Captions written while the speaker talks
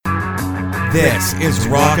This is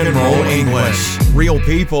Rock and Roll English. Real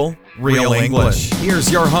people, real English.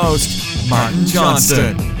 Here's your host, Martin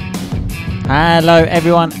Johnston. Hello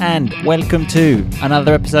everyone and welcome to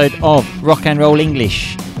another episode of Rock and Roll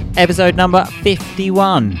English. Episode number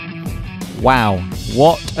 51. Wow,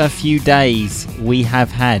 what a few days we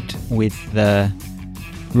have had with the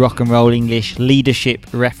Rock and Roll English leadership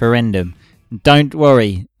referendum. Don't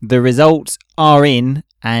worry, the results are in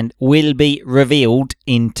and will be revealed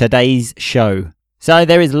in today's show. So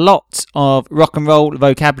there is lots of rock and roll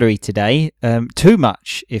vocabulary today, too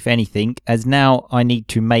much if anything, as now I need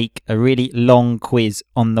to make a really long quiz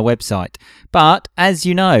on the website. But as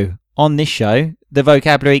you know, on this show, the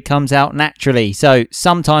vocabulary comes out naturally, so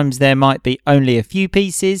sometimes there might be only a few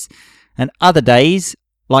pieces, and other days,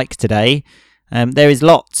 like today, there is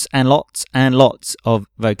lots and lots and lots of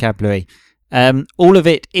vocabulary. All of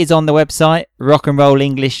it is on the website,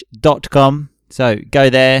 rockandrollenglish.com. So go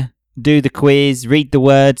there, do the quiz, read the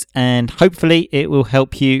words, and hopefully it will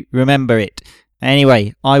help you remember it.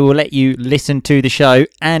 Anyway, I will let you listen to the show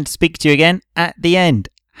and speak to you again at the end.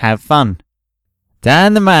 Have fun.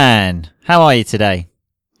 Dan the Man, how are you today?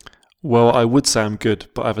 Well, I would say I'm good,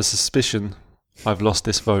 but I have a suspicion I've lost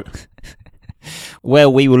this vote.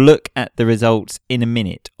 Well, we will look at the results in a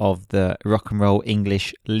minute of the Rock and Roll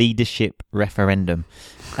English leadership referendum.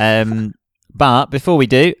 But before we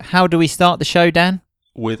do, how do we start the show, Dan?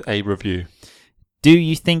 With a review. Do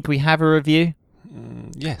you think we have a review?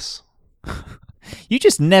 Yes. You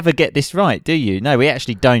just never get this right, do you? No, we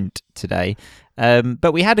actually don't today.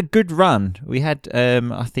 But we had a good run. We had,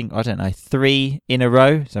 I think, 3 in a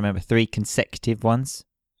row. So I remember 3 consecutive ones.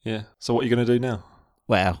 Yeah. So what are you going to do now?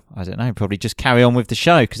 Well, I don't know, probably just carry on with the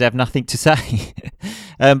show because I have nothing to say.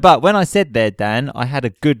 But when I said there, Dan, I had a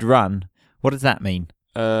good run, what does that mean?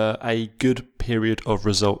 A good period of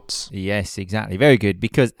results. Yes, exactly. Very good.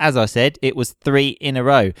 Because as I said, it was 3 in a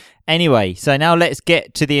row. Anyway, so now let's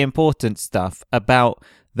get to the important stuff about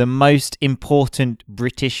the most important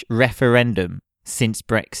British referendum since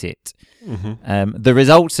Brexit. Mm-hmm. The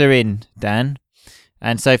results are in, Dan.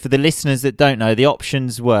 And so for the listeners that don't know, the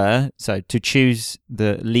options were, so to choose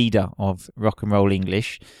the leader of Rock and Roll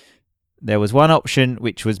English, there was one option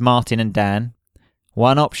which was Martin and Dan,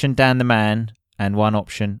 one option Dan the Man, and one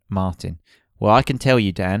option Martin. Well, I can tell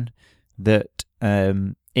you, Dan, that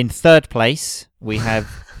in third place, we have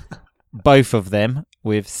both of them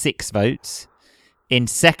with 6 votes. In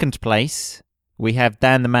second place, we have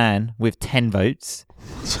Dan the Man with 10 votes.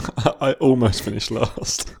 I almost finished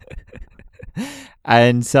last.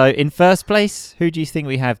 And so in first place, who do you think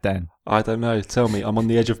we have, Dan? I don't know. Tell me. I'm on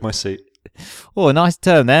the edge of my seat. Oh, a nice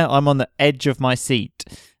term there. I'm on the edge of my seat,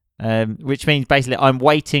 which means basically I'm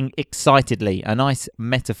waiting excitedly. A nice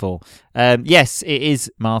metaphor. Yes, it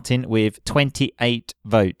is Martin with 28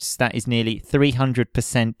 votes. That is nearly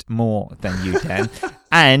 300% more than you, Dan.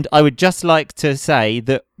 And I would just like to say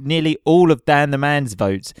that nearly all of Dan the Man's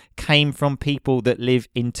votes came from people that live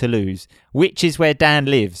in Toulouse, which is where Dan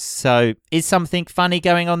lives. So is something funny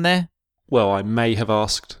going on there? Well, I may have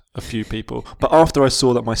asked a few people, but after I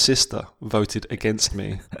saw that my sister voted against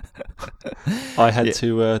me, I had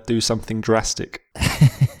to do something drastic.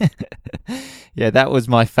 Yeah, that was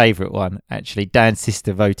my favourite one, actually. Dan's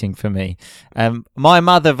sister voting for me. My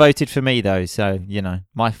mother voted for me, though, so, you know,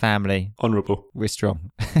 my family... Honourable. We're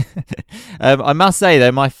strong. I must say,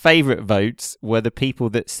 though, my favourite votes were the people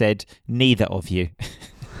that said neither of you,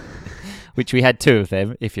 which we had 2 of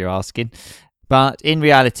them, if you're asking. But in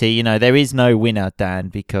reality, you know, there is no winner, Dan,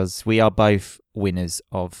 because we are both winners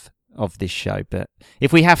of this show. But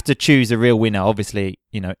if we have to choose a real winner, obviously,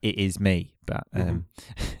 you know, it is me. But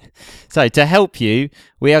so to help you,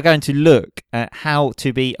 we are going to look at how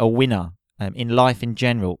to be a winner in life in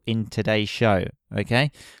general in today's show.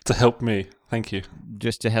 Okay? To help me. Thank you.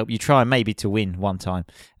 Just to help you try maybe to win one time.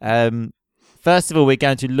 First of all, we're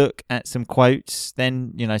going to look at some quotes,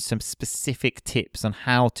 then, you know, some specific tips on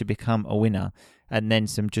how to become a winner, and then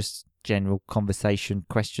some just general conversation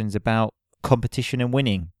questions about competition and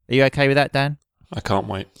winning. Are you okay with that, Dan? I can't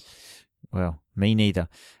wait. Well, me neither.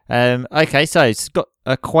 Okay, so it's got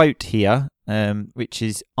a quote here, which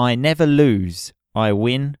is, I never lose, I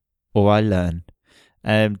win or I learn.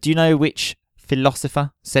 Do you know which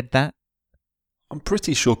philosopher said that? I'm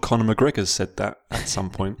pretty sure Conor McGregor said that at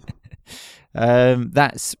some point.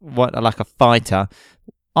 That's what, like a fighter.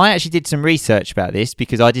 I actually did some research about this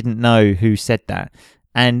because I didn't know who said that.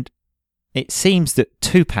 And it seems that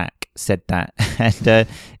Tupac said that. And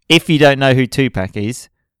if you don't know who Tupac is,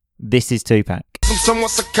 This is Tupac. I'm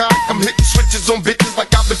somewhat psychotic. I'm hitting switches on bitches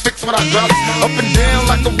like I've been fixed with hydraulics. Up and down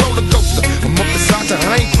like a roller coaster. I'm up the side to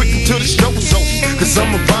I ain't quick until the show's over. Cause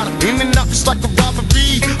I'm a rider. In and out just like a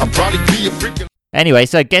robbery. I'll probably be a freaking... Anyway,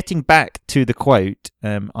 so getting back to the quote,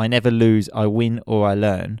 I never lose, I win or I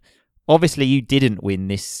learn. Obviously, you didn't win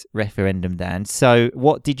this referendum, Dan. So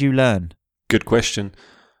what did you learn? Good question.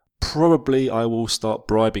 Probably I will start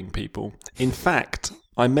bribing people. In fact,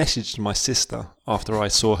 I messaged my sister after I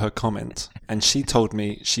saw her comment, and she told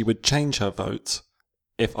me she would change her vote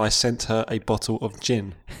if I sent her a bottle of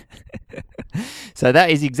gin. So that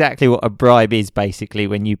is exactly what a bribe is, basically,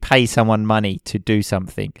 when you pay someone money to do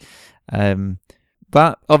something.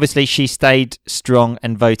 But obviously she stayed strong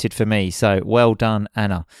and voted for me. So well done,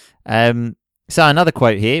 Anna. So another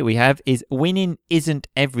quote here we have is, winning isn't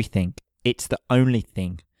everything. It's the only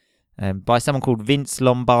thing. By someone called Vince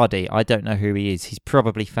Lombardi. I don't know who he is. He's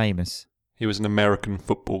probably famous. He was an American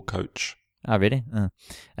football coach. Oh, really? Oh.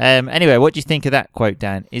 Anyway, what do you think of that quote,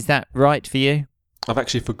 Dan? Is that right for you? I've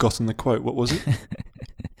actually forgotten the quote. What was it?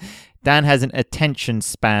 Dan has an attention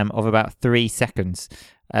span of about 3 seconds.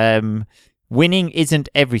 Winning isn't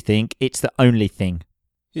everything, it's the only thing.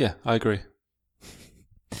 Yeah, I agree.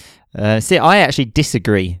 See, I actually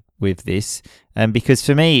disagree with this, because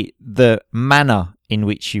for me, the manner in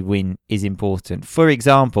which you win is important. For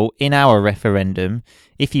example, in our referendum,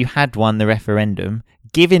 if you had won the referendum,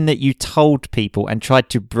 given that you told people and tried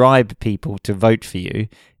to bribe people to vote for you,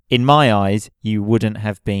 in my eyes, you wouldn't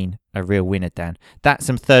have been a real winner, Dan. That's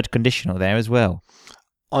some third conditional there as well.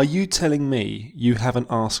 Are you telling me you haven't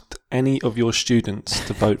asked any of your students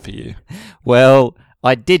to vote for you? Well,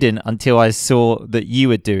 I didn't until I saw that you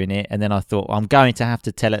were doing it, and then I thought, I'm going to have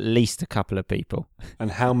to tell at least a couple of people.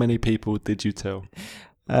 And how many people did you tell?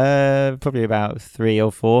 Probably about 3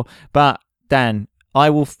 or 4. But, Dan, I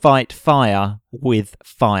will fight fire with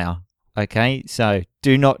fire. Okay? So,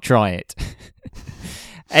 do not try it.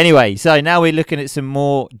 Anyway, so now we're looking at some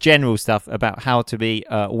more general stuff about how to be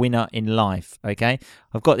a winner in life, okay?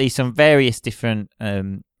 I've got some various different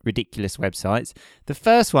ridiculous websites. The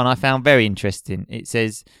first one I found very interesting. It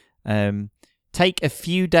says, take a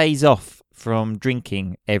few days off from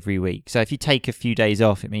drinking every week. So if you take a few days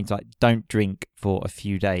off, it means like don't drink for a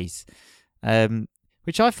few days,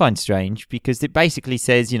 which I find strange because it basically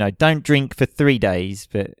says, don't drink for 3 days,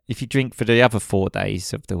 but if you drink for the other 4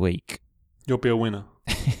 days of the week, you'll be a winner.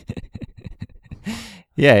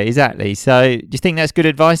 Yeah, exactly. So do you think that's good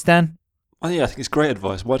advice, Dan? Oh, yeah, I think it's great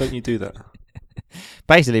advice. Why don't you do that?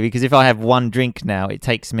 Basically, because if I have one drink now, it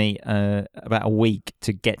takes me about a week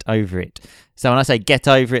to get over it. So when I say get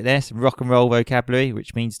over it, there's rock and roll vocabulary,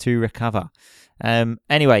 which means to recover.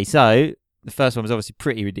 Anyway, so the first one was obviously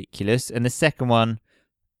pretty ridiculous. And the second one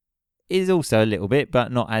is also a little bit,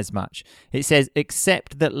 but not as much. It says,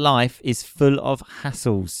 accept that life is full of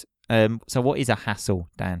hassles. So what is a hassle,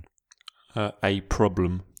 Dan? A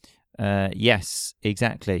problem. Yes,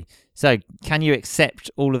 exactly. So can you accept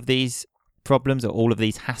all of these problems or all of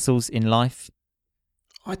these hassles in life?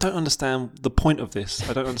 I don't understand the point of this.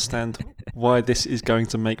 I don't understand why this is going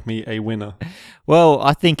to make me a winner. Well,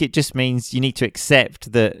 I think it just means you need to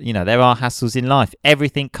accept that, there are hassles in life.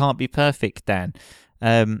 Everything can't be perfect, Dan.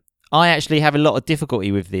 I actually have a lot of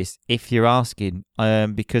difficulty with this, if you're asking,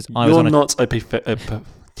 because you're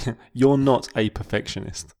not a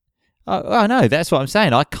perfectionist. Oh, no, that's what I'm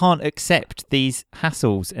saying. I can't accept these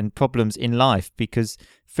hassles and problems in life because,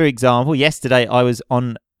 for example, yesterday I was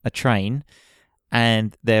on a train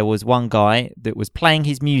and there was one guy that was playing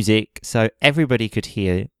his music so everybody could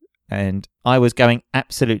hear, and I was going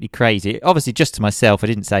absolutely crazy. Obviously, just to myself, I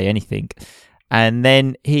didn't say anything. And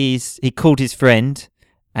then he called his friend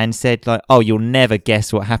and said, like, oh, you'll never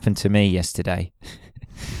guess what happened to me yesterday.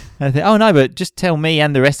 I thought, oh no, but just tell me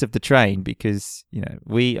and the rest of the train because,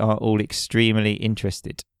 we are all extremely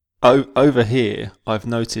interested. Over here, I've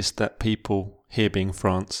noticed that people, here being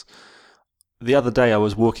France, the other day I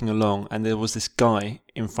was walking along and there was this guy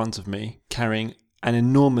in front of me carrying an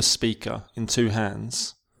enormous speaker in 2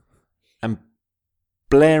 hands, and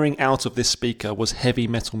blaring out of this speaker was heavy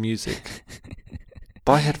metal music.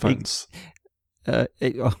 Buy headphones. I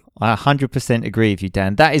 100% agree with you,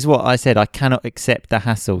 Dan. That is what I said. I cannot accept the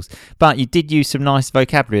hassles. But you did use some nice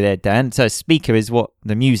vocabulary there, Dan. So speaker is what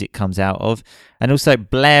the music comes out of. And also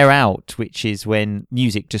blare out, which is when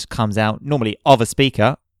music just comes out, normally of a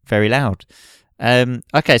speaker, very loud.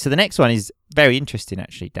 Okay, so the next one is very interesting,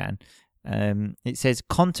 actually, Dan. It says,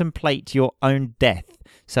 contemplate your own death.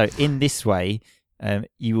 So in this way,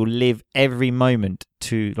 you will live every moment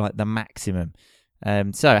to like the maximum.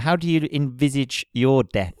 So how do you envisage your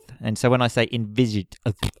death? And so when I say envisage,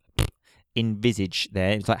 envisage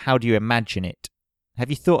there? It's like, how do you imagine it? Have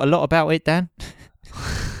you thought a lot about it, Dan?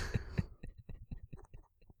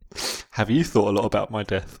 Have you thought a lot about my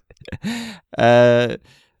death? I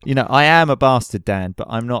am a bastard, Dan, but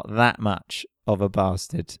I'm not that much of a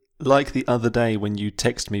bastard. Like the other day when you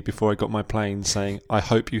text me before I got my plane saying, I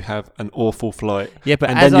hope you have an awful flight. Yeah,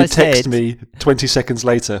 but and as then you I said, text me 20 seconds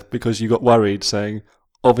later because you got worried saying,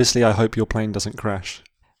 obviously I hope your plane doesn't crash.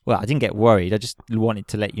 well, I didn't get worried. I just wanted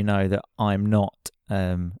to let you know that I'm not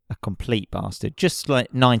a complete bastard. Just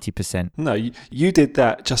like 90%. No, you did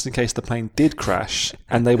that just in case the plane did crash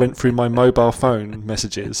and they went through my mobile phone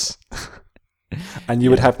messages. And you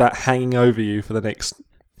would have that hanging over you for the next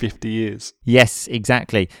 50 years. Yes,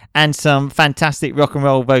 exactly. And some fantastic rock and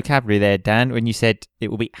roll vocabulary there, Dan, when you said it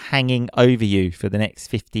will be hanging over you for the next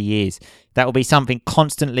 50 years. That will be something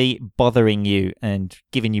constantly bothering you and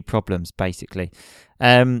giving you problems, basically.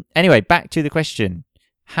 Anyway, back to the question.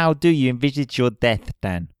 How do you envisage your death,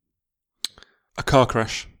 Dan? A car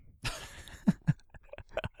crash.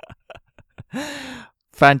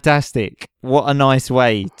 Fantastic. What a nice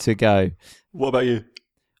way to go. What about you?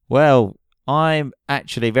 Well, I'm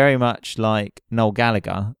actually very much like Noel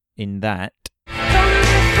Gallagher in that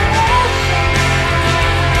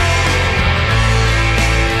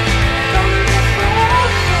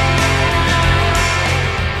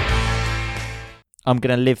I'm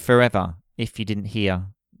going to live forever, if you didn't hear,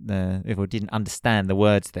 if I didn't understand the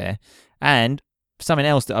words there. And something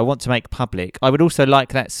else that I want to make public, I would also like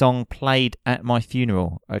that song played at my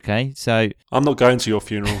funeral, okay? So I'm not going to your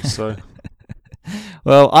funeral, so...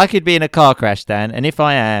 Well, I could be in a car crash, Dan, and if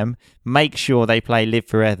I am, make sure they play Live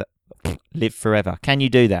Forever. Live Forever. Can you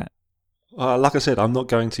do that? Like I said, I'm not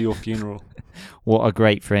going to your funeral. What a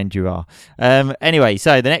great friend you are. Anyway,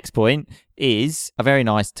 so the next point is a very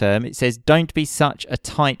nice term. It says, don't be such a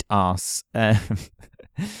tight ass.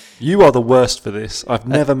 You are the worst for this. I've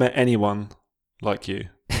never met anyone like you.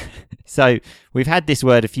 So we've had this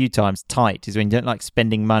word a few times. Tight is when you don't like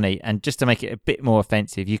spending money. And just to make it a bit more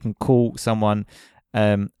offensive, you can call someone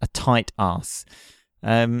a tight ass.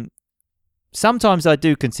 Sometimes I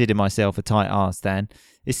do consider myself a tight ass, Dan,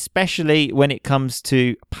 especially when it comes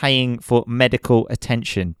to paying for medical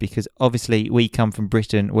attention, because obviously we come from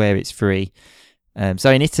Britain where it's free.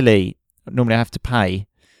 So in Italy, normally I have to pay.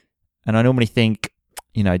 And I normally think,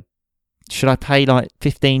 should I pay like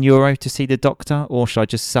 €15 to see the doctor, or should I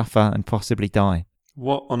just suffer and possibly die?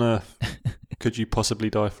 What on earth could you possibly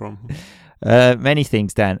die from? Many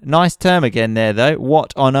things, Dan. Nice term again there, though.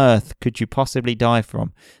 What on earth could you possibly die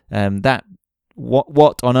from?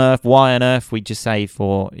 What on earth, why on earth, we just say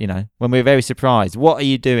for, when we're very surprised. What are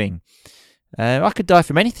you doing? I could die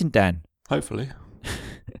from anything, Dan. Hopefully.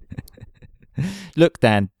 Look,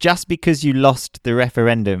 Dan, just because you lost the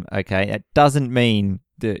referendum, okay, it doesn't mean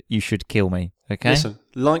that you should kill me, okay? Listen,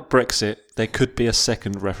 like Brexit, there could be a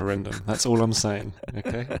second referendum. That's all I'm saying,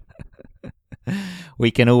 okay?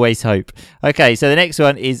 We can always hope. Okay, so the next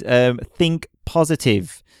one is think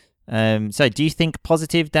positive. So do you think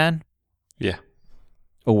positive, Dan? Yeah.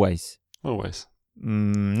 Always? Always.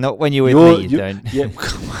 Not when you're with me, you don't. Yeah,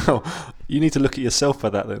 well, you need to look at yourself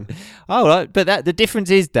for that then. Oh, right. But the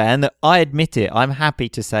difference is, Dan, that I admit it. I'm happy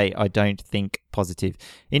to say I don't think positive.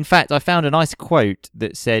 In fact, I found a nice quote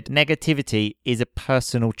that said, negativity is a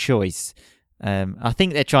personal choice. I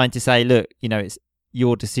think they're trying to say, look, it's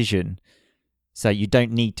your decision, so you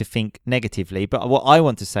don't need to think negatively. But what I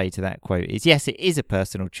want to say to that quote is, yes, it is a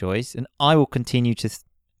personal choice, and I will continue to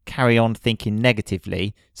carry on thinking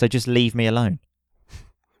negatively, so just leave me alone.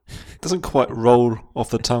 Doesn't quite roll off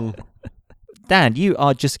the tongue. Dan, you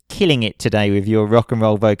are just killing it today with your rock and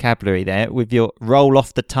roll vocabulary there, with your roll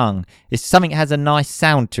off the tongue. If something has a nice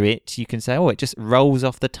sound to it, you can say, it just rolls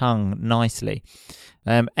off the tongue nicely.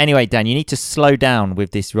 Anyway, Dan, you need to slow down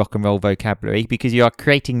with this rock and roll vocabulary because you are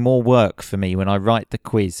creating more work for me when I write the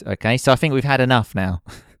quiz, okay? So I think we've had enough now.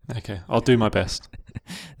 Okay, I'll do my best.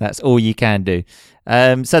 That's all you can do.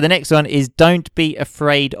 So the next one is don't be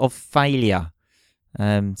afraid of failure.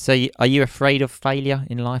 So are you afraid of failure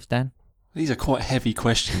in life, Dan? These are quite heavy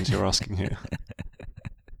questions you're asking here.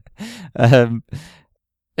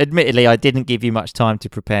 Admittedly, I didn't give you much time to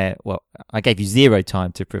prepare. Well, I gave you zero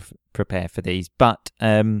time to prepare for these, but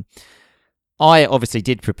I obviously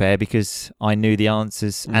did prepare because I knew the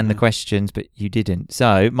answers and the questions, but you didn't.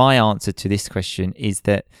 So my answer to this question is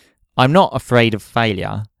that I'm not afraid of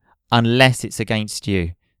failure unless it's against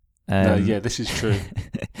you. This is true.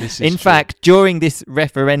 In fact, during this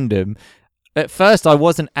referendum, at first I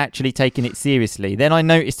wasn't actually taking it seriously. Then I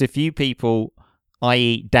noticed a few people,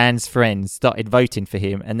 i.e. Dan's friends, started voting for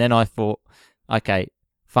him. And then I thought, okay,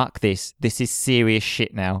 fuck this. This is serious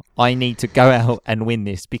shit now. I need to go out and win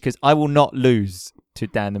this because I will not lose to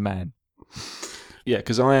Dan the Man. Yeah,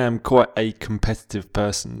 because I am quite a competitive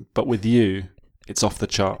person, but with you, it's off the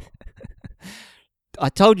chart. I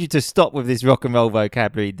told you to stop with this rock and roll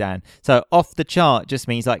vocabulary, Dan. So off the chart just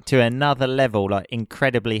means like to another level, like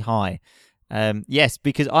incredibly high. Yes,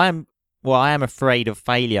 because I am afraid of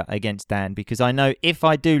failure against Dan because I know if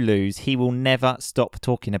I do lose, he will never stop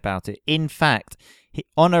talking about it. In fact,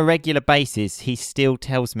 on a regular basis, he still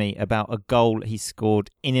tells me about a goal he scored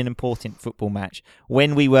in an important football match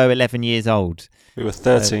when we were 11 years old. We were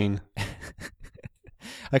 13.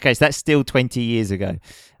 Okay, so that's still 20 years ago.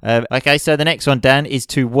 Okay, so the next one, Dan, is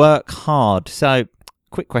to work hard. So,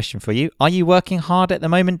 quick question for you. Are you working hard at the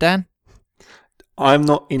moment, Dan? I'm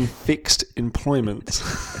not in fixed employment.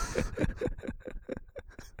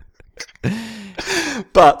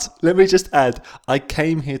 But let me just add, I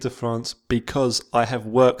came here to France because I have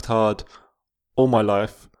worked hard all my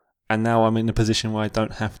life, and now I'm in a position where I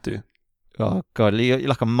don't have to. Oh, God, you're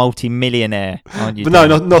like a multi-millionaire, aren't you? But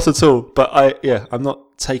no, not at all. But I'm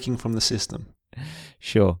not taking from the system.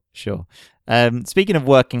 Sure. Speaking of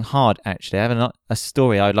working hard, actually, I have a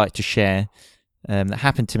story I'd like to share that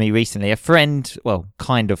happened to me recently. A friend, well,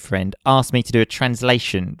 kind of friend, asked me to do a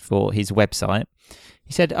translation for his website.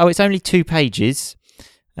 He said, it's only 2 pages.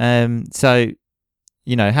 So,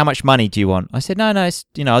 how much money do you want? I said, no, it's,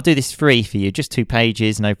 I'll do this free for you. Just 2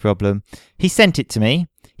 pages, no problem. He sent it to me.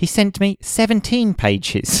 He sent me 17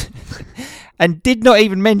 pages and did not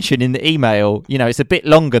even mention in the email, it's a bit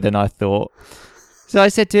longer than I thought. So I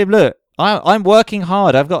said to him, look, I'm working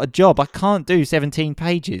hard. I've got a job. I can't do 17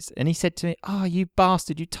 pages. And he said to me, you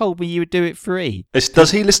bastard, you told me you would do it free. Does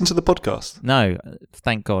he listen to the podcast? No,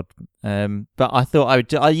 thank God. But I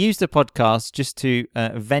thought I used the podcast just to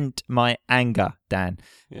vent my anger, Dan.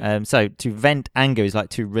 Yeah. So to vent anger is like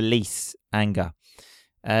to release anger.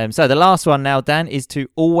 So the last one now, Dan, is to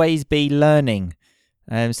always be learning.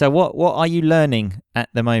 So what are you learning at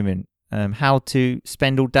the moment? How to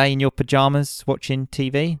spend all day in your pajamas watching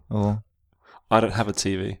TV? Or I don't have a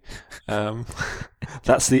TV.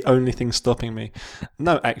 That's the only thing stopping me.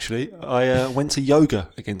 No, actually, I went to yoga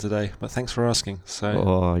again today, but thanks for asking.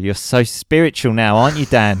 So, you're so spiritual now, aren't you,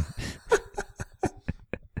 Dan?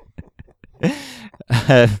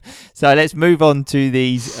 So let's move on to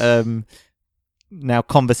these now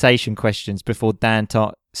conversation questions before Dan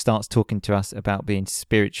starts talking to us about being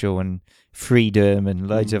spiritual and freedom and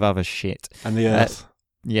loads of other shit. And the earth.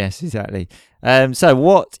 Yes, exactly. So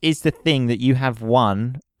what is the thing that you have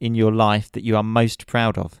won in your life that you are most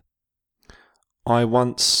proud of? I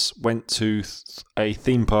once went to a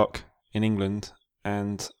theme park in England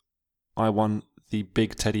and I won the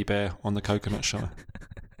big teddy bear on the coconut shy.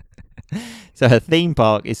 So a theme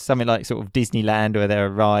park is something like sort of Disneyland where there are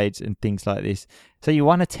rides and things like this. So you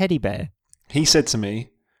won a teddy bear? He said to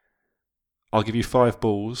me, I'll give you 5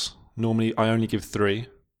 balls. Normally I only give 3.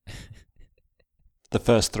 The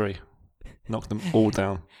first 3. Knock them all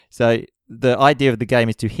down. So the idea of the game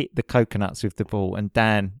is to hit the coconuts with the ball. And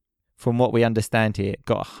Dan, from what we understand here,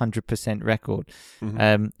 got 100% record.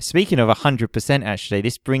 Mm-hmm. Speaking of 100%, actually,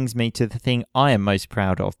 this brings me to the thing I am most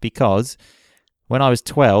proud of because when I was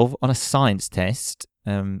 12 on a science test,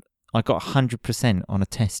 I got 100% on a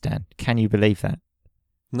test, Dan. Can you believe that?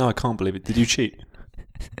 No, I can't believe it. Did you cheat?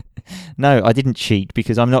 No, I didn't cheat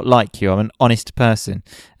because I'm not like you. I'm an honest person.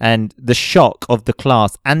 And the shock of the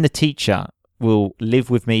class and the teacher will live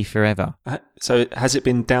with me forever. So has it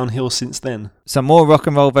been downhill since then? Some more rock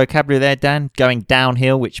and roll vocabulary there, Dan. Going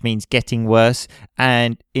downhill, which means getting worse.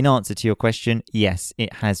 And in answer to your question, yes,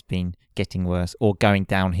 it has been getting worse or going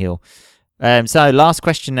downhill. So last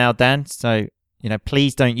question now, Dan. So,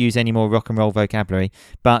 please don't use any more rock and roll vocabulary.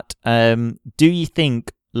 But do you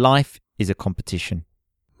think life is a competition?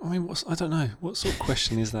 I mean, I don't know. What sort of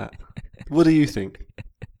question is that? What do you think?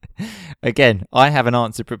 Again, I have an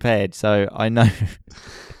answer prepared, so I know.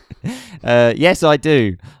 Yes, I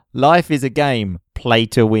do. Life is a game. Play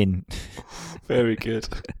to win. Very good.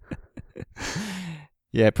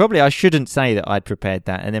 Yeah, probably I shouldn't say that I'd prepared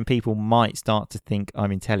that, and then people might start to think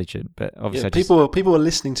I'm intelligent. But obviously, people are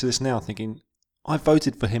listening to this now, thinking, "I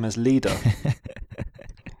voted for him as leader."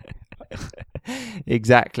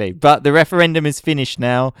 Exactly, but the referendum is finished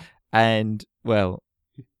now, and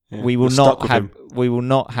we will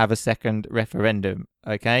not have a second referendum.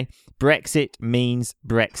 Okay, Brexit means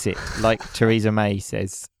Brexit, like Theresa May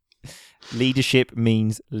says. Leadership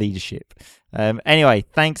means leadership. Anyway,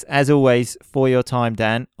 thanks as always for your time,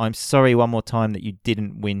 Dan. I'm sorry one more time that you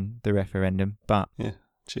didn't win the referendum, but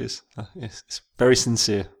cheers. Yes, it's very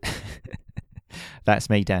sincere. That's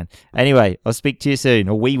me, Dan. Anyway, I'll speak to you soon,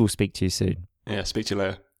 or we will speak to you soon. Yeah, speak to you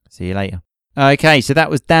later. See you later. Okay, so that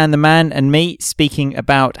was Dan the Man and me speaking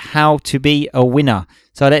about how to be a winner.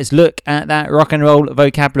 So let's look at that rock and roll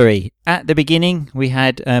vocabulary. At the beginning, we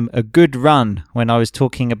had a good run when I was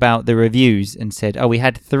talking about the reviews and said, we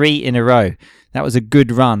had 3 in a row. That was a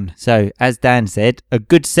good run. So, as Dan said, a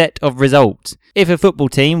good set of results. If a football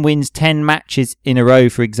team wins 10 matches in a row,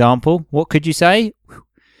 for example, what could you say?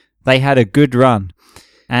 They had a good run.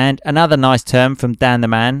 And another nice term from Dan the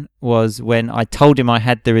Man was when I told him I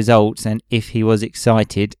had the results and if he was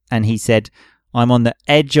excited, and he said, I'm on the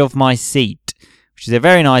edge of my seat, which is a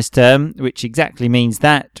very nice term, which exactly means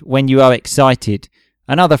that when you are excited.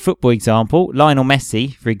 Another football example, Lionel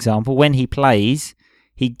Messi, for example, when he plays,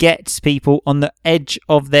 he gets people on the edge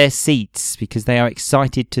of their seats because they are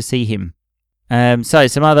excited to see him. So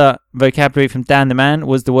some other vocabulary from Dan the Man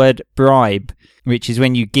was the word bribe, which is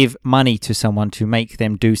when you give money to someone to make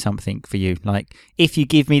them do something for you. Like, if you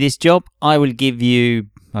give me this job, I will give you,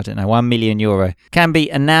 €1 million. Can be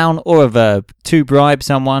a noun or a verb, to bribe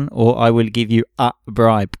someone, or I will give you a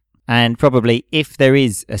bribe. And probably if there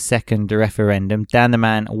is a second referendum, Dan the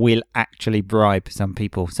Man will actually bribe some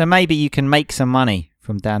people. So maybe you can make some money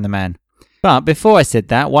from Dan the Man. But before I said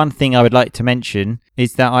that, one thing I would like to mention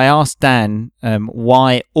is that I asked Dan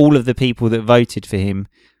why all of the people that voted for him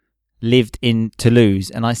lived in Toulouse.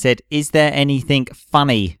 And I said, is there anything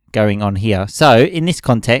funny going on here? So in this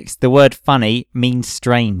context, the word funny means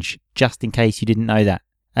strange, just in case you didn't know that.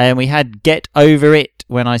 And we had get over it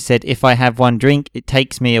when I said, if I have one drink, it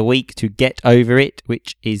takes me a week to get over it,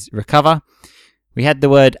 which is recover. We had the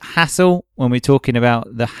word hassle when we're talking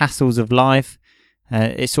about the hassles of life.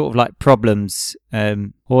 It's sort of like problems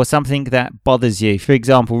or something that bothers you. For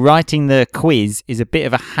example, writing the quiz is a bit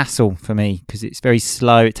of a hassle for me because it's very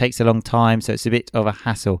slow. It takes a long time, so it's a bit of a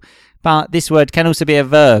hassle. But this word can also be a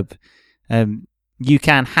verb. You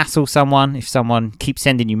can hassle someone. If someone keeps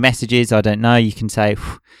sending you messages, I don't know, you can say,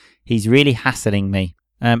 he's really hassling me.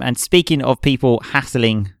 And speaking of people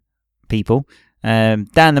hassling people, Dan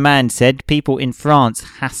the Man said people in France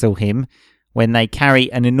hassle him when they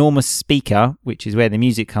carry an enormous speaker, which is where the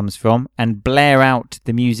music comes from, and blare out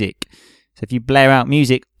the music. So if you blare out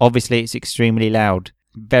music, obviously it's extremely loud.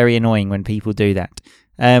 Very annoying when people do that.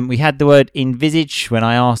 We had the word envisage when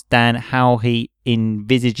I asked Dan how he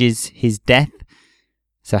envisages his death.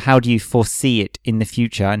 So how do you foresee it in the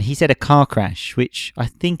future? And he said a car crash, which I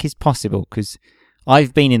think is possible because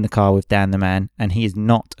I've been in the car with Dan the Man and he is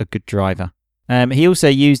not a good driver. He also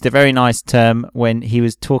used a very nice term when he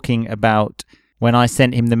was talking about when I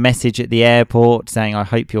sent him the message at the airport saying, I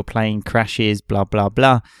hope your plane crashes, blah, blah,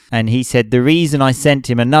 blah. And he said the reason I sent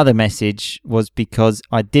him another message was because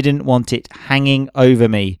I didn't want it hanging over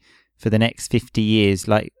me for the next 50 years,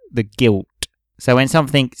 like the guilt. So when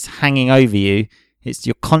something's hanging over you,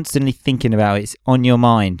 you're constantly thinking about it. It's on your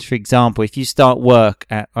mind. For example, if you start work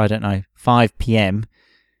at, 5 p.m.,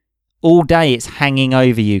 all day it's hanging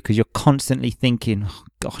over you because you're constantly thinking, oh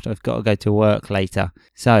God, I've got to go to work later.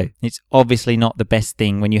 So it's obviously not the best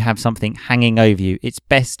thing when you have something hanging over you. It's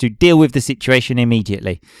best to deal with the situation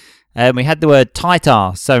immediately. We had the word tight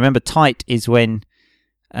arse. So remember, tight is when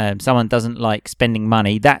someone doesn't like spending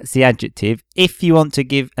money. That's the adjective. If you want to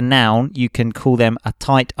give a noun, you can call them a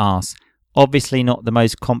tight arse. Obviously not the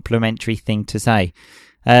most complimentary thing to say.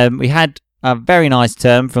 We had a very nice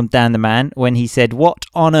term from Dan the Man when he said, what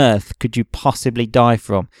on earth could you possibly die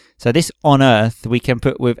from? So this on earth we can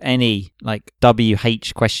put with any like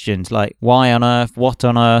WH questions like why on earth, what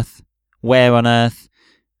on earth, where on earth.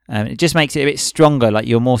 It just makes it a bit stronger, like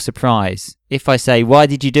you're more surprised. If I say, why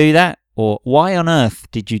did you do that? Or why on earth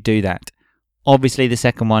did you do that? Obviously the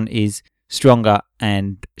second one is stronger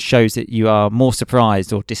and shows that you are more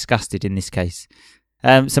surprised or disgusted in this case.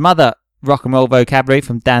 Some other rock and roll vocabulary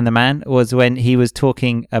from Dan the Man was when he was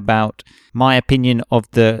talking about my opinion of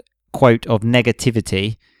the quote of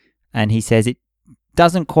negativity, and he says it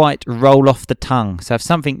doesn't quite roll off the tongue. So if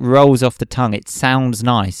something rolls off the tongue, it sounds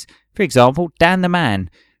nice. For example, Dan the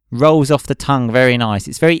Man rolls off the tongue very nice.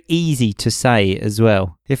 It's very easy to say as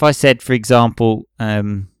well. If I said, for example,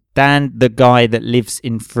 Dan the guy that lives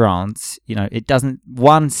in France, it doesn't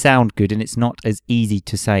sound good and it's not as easy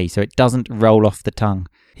to say, so it doesn't roll off the tongue.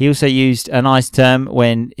 He also used a nice term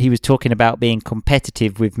when he was talking about being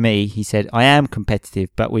competitive with me. He said, I am competitive,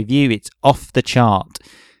 but with you, it's off the chart.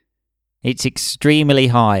 It's extremely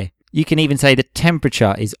high. You can even say the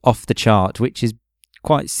temperature is off the chart, which is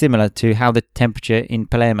quite similar to how the temperature in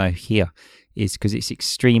Palermo here is because it's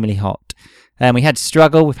extremely hot. We had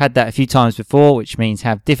struggle. We've had that a few times before, which means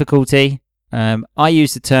have difficulty. I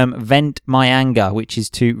use the term vent my anger, which is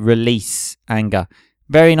to release anger.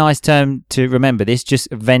 Very nice term to remember this, just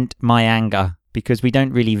vent my anger, because we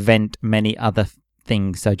don't really vent many other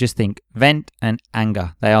things. So just think vent and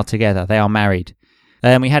anger. They are together. They are married.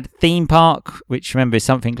 We had theme park, which remember is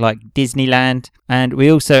something like Disneyland. And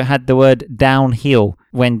we also had the word downhill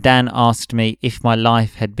when Dan asked me if my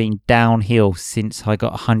life had been downhill since I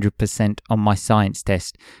got 100% on my science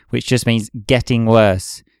test, which just means getting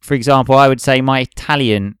worse. For example, I would say my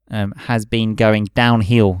Italian has been going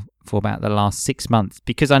downhill for about the last 6 months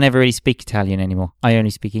because I never really speak Italian anymore. I only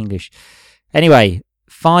speak English. Anyway,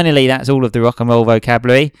 finally, that's all of the rock and roll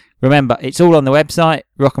vocabulary. Remember, it's all on the website,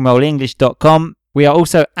 rockandrollenglish.com. We are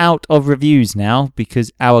also out of reviews now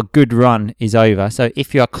because our good run is over. So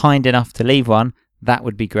if you are kind enough to leave one, that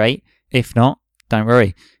would be great. If not, don't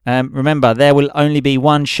worry. Remember, there will only be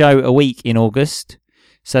one show a week in August.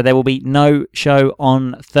 So there will be no show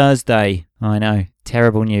on Thursday. I know,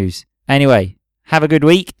 terrible news. Anyway, have a good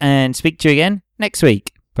week and speak to you again next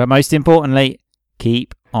week. But most importantly,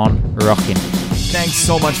 keep on rocking. Thanks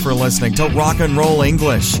so much for listening to Rock and Roll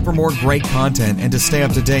English. For more great content and to stay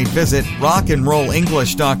up to date, visit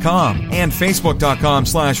rockandrollenglish.com and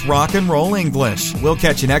facebook.com/rockandrollenglish. We'll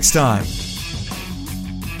catch you next time.